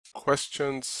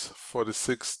Questions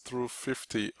 46 through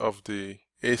 50 of the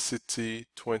ACT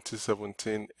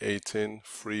 2017-18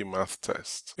 free math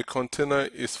test. A container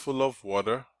is full of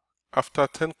water. After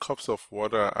 10 cups of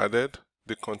water are added,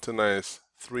 the container is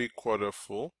 3/4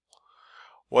 full.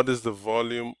 What is the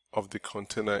volume of the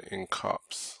container in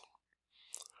cups?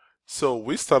 So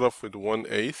we start off with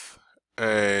 1/8,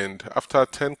 and after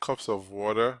 10 cups of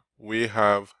water, we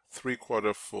have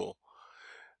 3/4 full.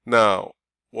 Now,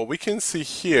 what we can see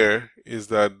here is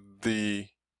that the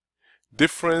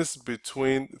difference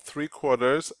between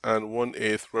 3/4 and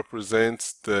 1/8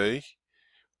 represents the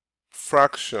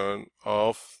fraction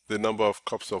of the number of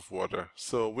cups of water.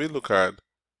 So we look at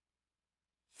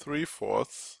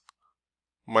 3/4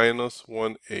 minus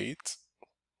 1/8.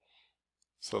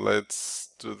 So let's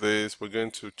do this. We're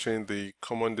going to change the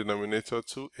common denominator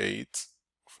to 8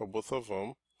 for both of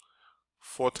them.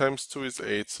 4 times 2 is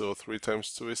 8, so 3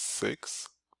 times 2 is 6.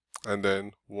 And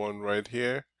then 1 right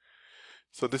here.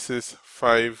 So this is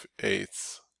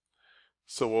 5/8.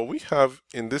 So what we have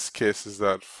in this case is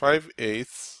that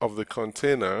 5/8 of the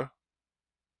container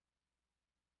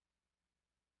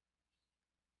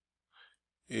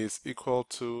is equal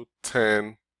to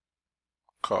 10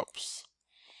 cups.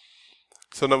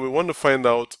 So now we want to find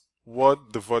out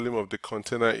what the volume of the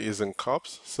container is in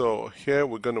cups. So here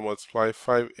we're going to multiply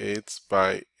 5/8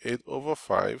 by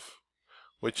 8/5,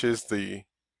 which is the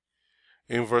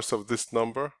inverse of this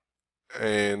number,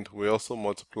 and we also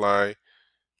multiply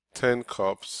 10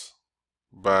 cups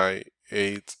by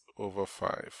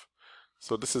 8/5.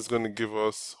 So this is going to give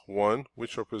us 1,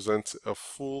 which represents a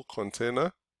full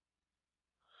container.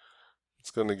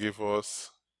 It's going to give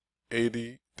us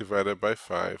 80 divided by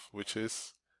 5, which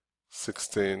is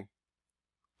 16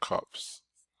 cups.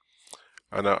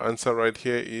 And our answer right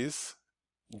here is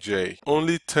J.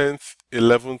 Only 10th,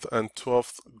 11th, and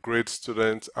 12th grade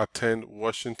students attend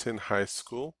Washington High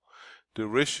School. The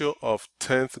ratio of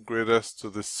 10th graders to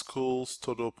the school's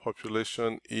total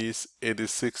population is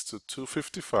 86 to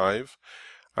 255,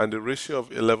 and the ratio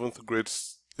of 11th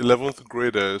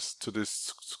graders to the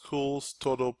school's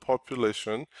total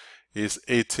population is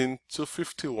 18 to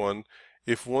 51.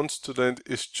 If one student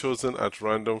is chosen at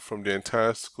random from the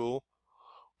entire school,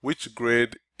 which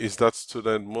grade is that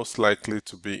student most likely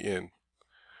to be in?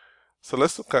 So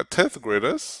let's look at 10th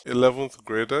graders, 11th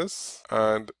graders,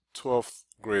 and 12th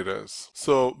graders.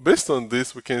 So based on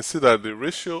this, we can see that the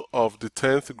ratio of the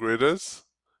 10th graders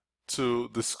to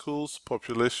the school's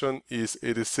population is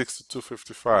 86 to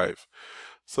 255.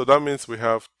 So that means we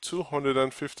have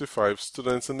 255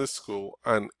 students in the school,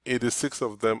 and 86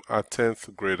 of them are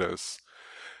 10th graders.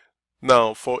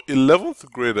 Now for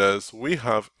 11th graders, we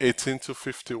have 18 to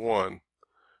 51.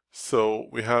 So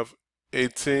we have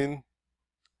 18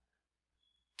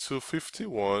 to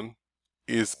 51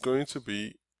 is going to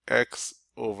be x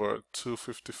over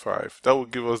 255. That will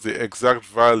give us the exact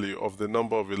value of the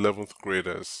number of 11th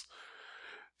graders.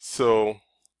 So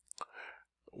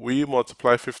we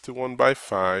multiply 51 by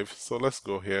 5. So let's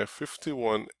go here.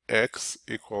 51x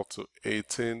equal to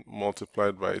 18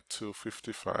 multiplied by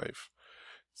 255.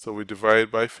 So we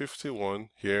divide by 51.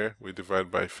 Here we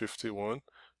divide by 51.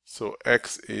 So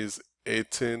x is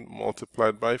 18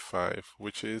 multiplied by 5,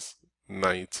 which is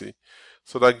 90.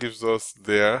 So that gives us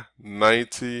there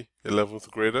 90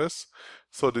 11th graders.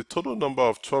 So the total number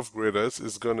of 12th graders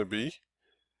is going to be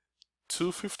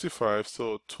 255.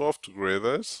 So 12th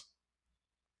graders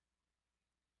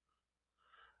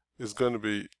is going to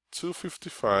be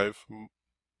 255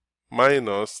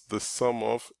 minus the sum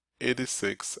of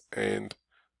 86 and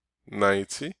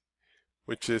 90,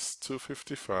 which is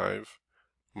 255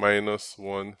 minus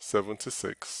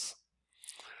 176.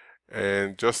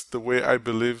 And just the way I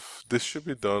believe this should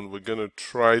be done, we're going to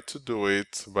try to do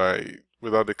it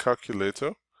without a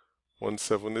calculator.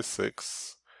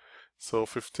 176. So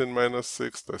 15 minus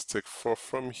 6, let's take 4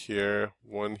 from here,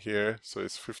 1 here. So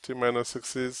it's 15 minus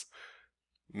 6 is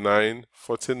 9.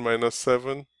 14 minus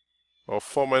 7, or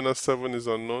 4 minus 7 is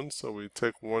unknown, so we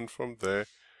take 1 from there.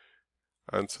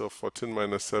 And so 14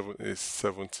 minus 7 is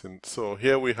 17. So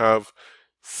here we have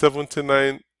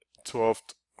 79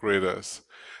 12th graders.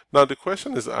 Now the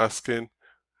question is asking,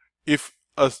 if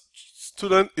a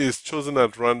student is chosen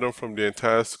at random from the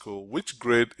entire school, which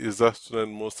grade is that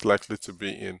student most likely to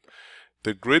be in?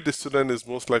 The grade the student is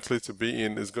most likely to be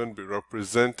in is going to be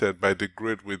represented by the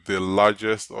grade with the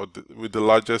largest with the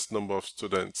largest number of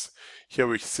students. Here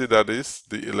we see that is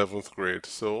the 11th grade.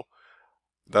 So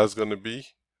that's going to be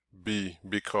B,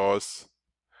 because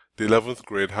the 11th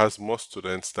grade has more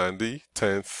students than the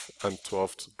 10th and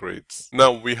 12th grades.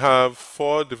 Now we have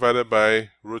 4 divided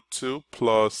by root 2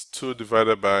 plus 2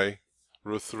 divided by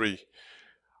root 3.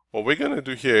 What we're going to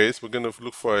do here is we're going to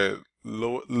look for a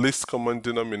least common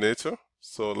denominator.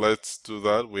 So let's do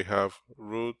that. We have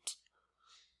root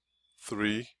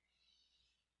 3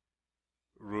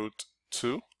 root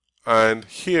 2, and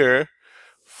here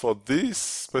for this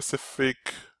specific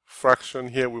fraction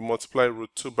here we multiply root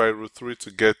 2 by root 3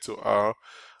 to get to our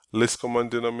least common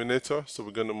denominator. So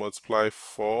we're going to multiply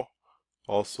 4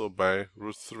 also by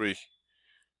root 3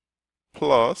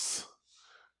 plus,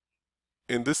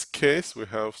 in this case we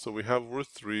have root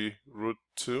 3 root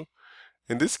 2.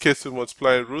 In this case we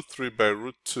multiply root 3 by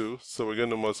root 2, so we're going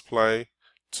to multiply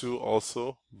 2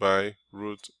 also by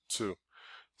root 2.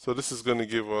 So this is going to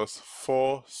give us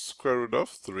 4 square root of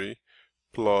 3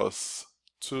 plus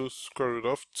 2 square root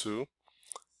of 2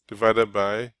 divided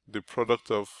by the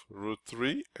product of root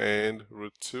 3 and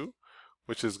root 2,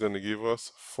 which is going to give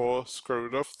us 4 square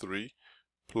root of 3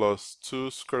 plus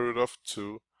 2 square root of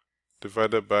 2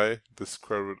 divided by the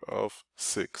square root of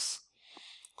 6.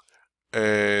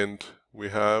 And we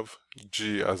have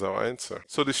G as our answer.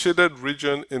 So the shaded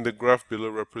region in the graph below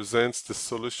represents the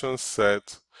solution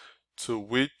set to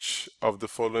which of the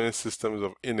following systems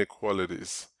of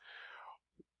inequalities.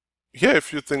 Here are a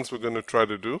few things we're going to try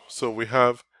to do. So we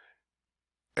have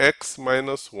x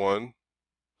minus 1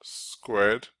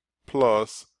 squared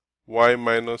plus y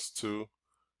minus 2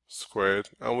 squared,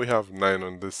 and we have 9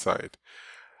 on this side.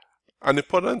 An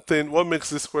important thing, what makes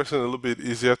this question a little bit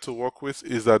easier to work with,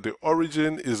 is that the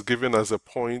origin is given as a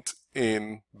point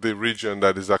in the region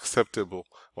that is acceptable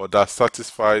or that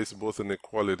satisfies both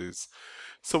inequalities.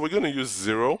 So we're going to use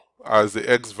 0 as the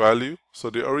x value. So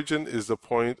the origin is the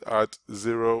point at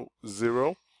 0,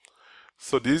 0.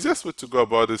 So the easiest way to go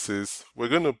about this is we're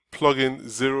going to plug in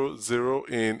 0, 0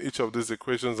 in each of these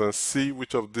equations and see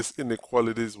which of these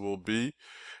inequalities will be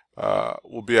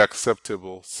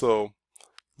acceptable. So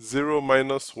 0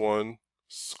 minus 1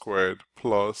 squared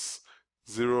plus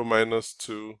 0 minus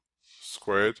 2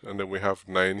 squared, and then we have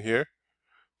 9 here.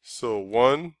 So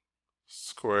 1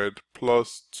 squared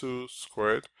plus 2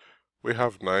 squared, we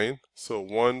have 9. So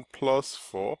 1 plus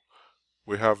 4,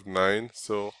 we have 9.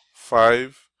 So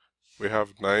 5, we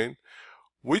have 9.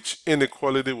 Which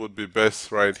inequality would be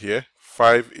best right here?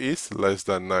 5 is less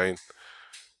than 9.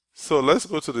 So let's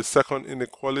go to the second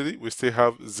inequality. We still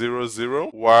have 0,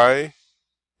 0. Y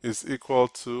is equal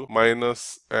to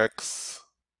minus x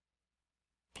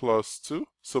plus 2.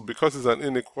 So because it's an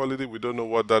inequality, we don't know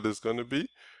what that is going to be.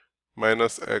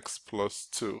 Minus x plus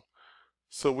 2.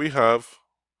 So we have,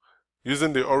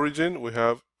 using the origin, we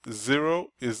have 0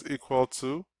 is equal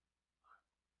to,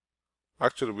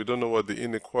 actually we don't know what the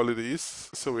inequality is.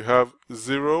 So we have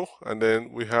 0 and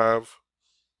then we have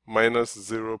minus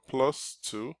 0 plus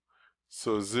 2.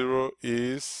 So 0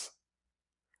 is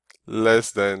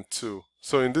less than 2.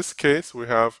 So in this case we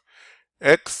have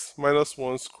x minus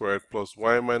 1 squared plus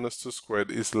y minus 2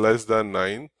 squared is less than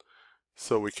 9.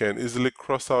 So we can easily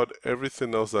cross out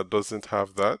everything else that doesn't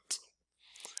have that.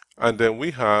 And then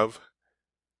we have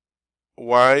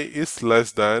y is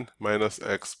less than minus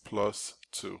x plus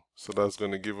 2. So that's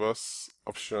going to give us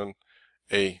option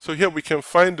A. So here we can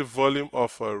find the volume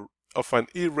of an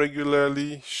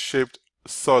irregularly shaped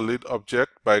solid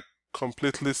object by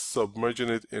completely submerging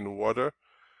it in water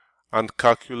and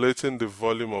calculating the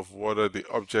volume of water the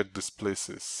object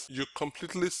displaces. You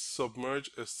completely submerge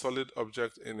a solid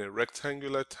object in a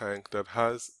rectangular tank that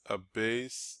has a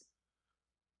base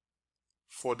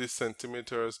 40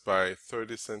 centimeters by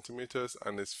 30 centimeters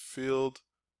and is filled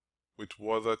with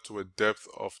water to a depth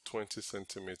of 20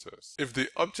 centimeters. If the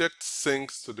object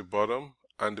sinks to the bottom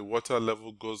and the water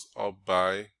level goes up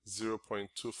by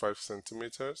 0.25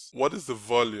 centimeters, what is the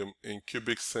volume in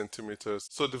cubic centimeters?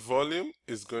 So the volume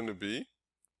is going to be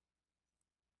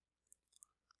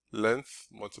length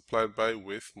multiplied by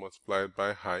width multiplied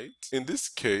by height. In this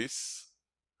case,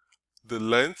 the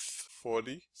length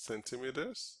 40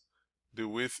 centimeters, the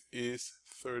width is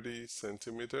 30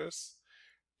 centimeters.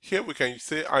 Here we can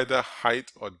say either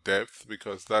height or depth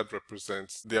because that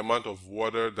represents the amount of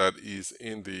water that is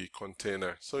in the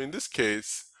container. So in this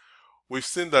case, we've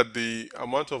seen that the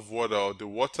amount of water or the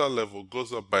water level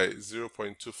goes up by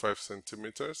 0.25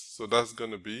 centimeters. So that's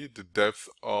going to be the depth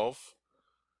of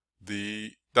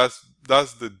that's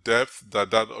the depth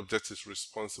that object is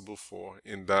responsible for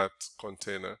in that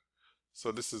container.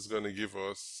 So this is going to give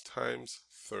us times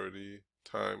 30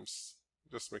 times,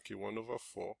 just make it 1 over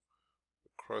 4.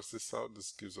 Cross this out,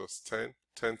 this gives us 10.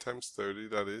 10 times 30,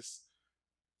 that is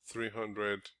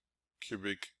 300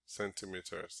 cubic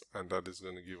centimeters, and that is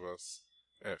going to give us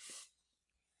F.